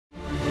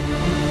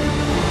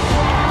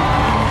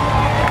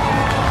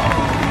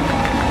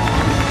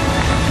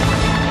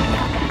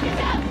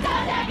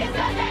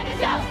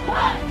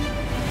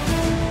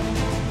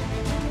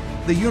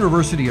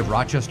University of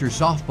Rochester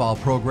softball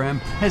program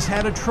has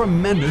had a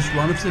tremendous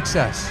run of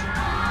success.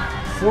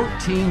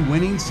 14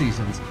 winning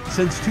seasons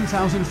since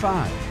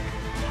 2005.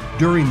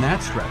 During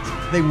that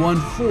stretch, they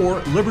won 4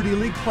 Liberty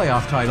League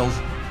playoff titles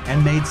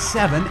and made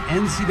 7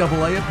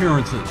 NCAA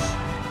appearances.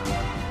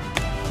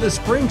 The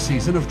spring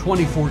season of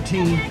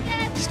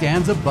 2014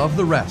 stands above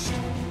the rest.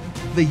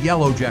 The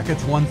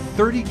Yellowjackets won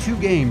 32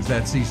 games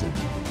that season.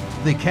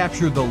 They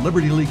captured the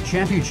Liberty League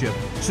championship,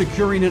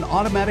 securing an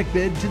automatic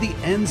bid to the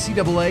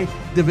NCAA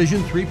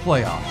Division III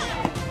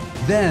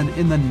playoffs. Then,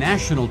 in the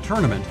national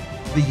tournament,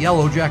 the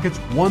Yellowjackets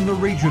won the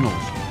regionals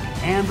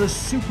and the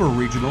super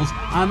regionals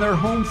on their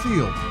home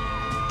field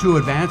to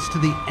advance to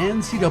the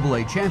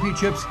NCAA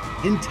championships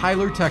in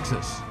Tyler,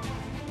 Texas.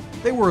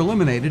 They were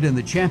eliminated in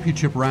the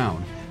championship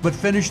round, but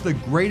finished the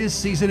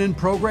greatest season in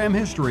program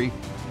history,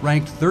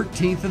 ranked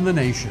 13th in the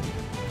nation.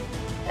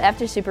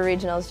 After Super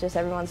Regionals, just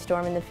everyone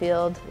storming the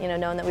field,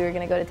 knowing that we were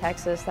going to go to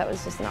Texas, that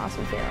was just an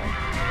awesome feeling.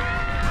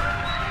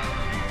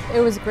 It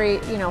was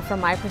great, from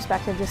my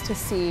perspective, just to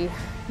see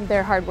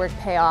their hard work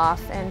pay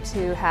off and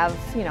to have,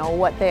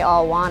 what they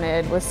all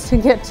wanted was to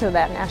get to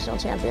that national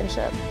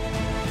championship.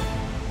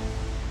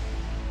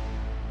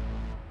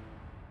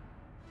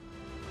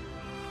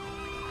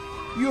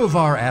 U of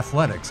R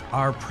athletics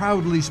are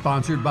proudly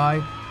sponsored by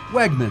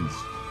Wegmans,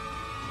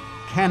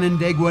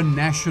 Canandaigua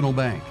National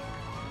Bank,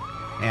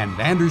 and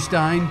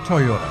Vanderstein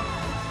Toyota.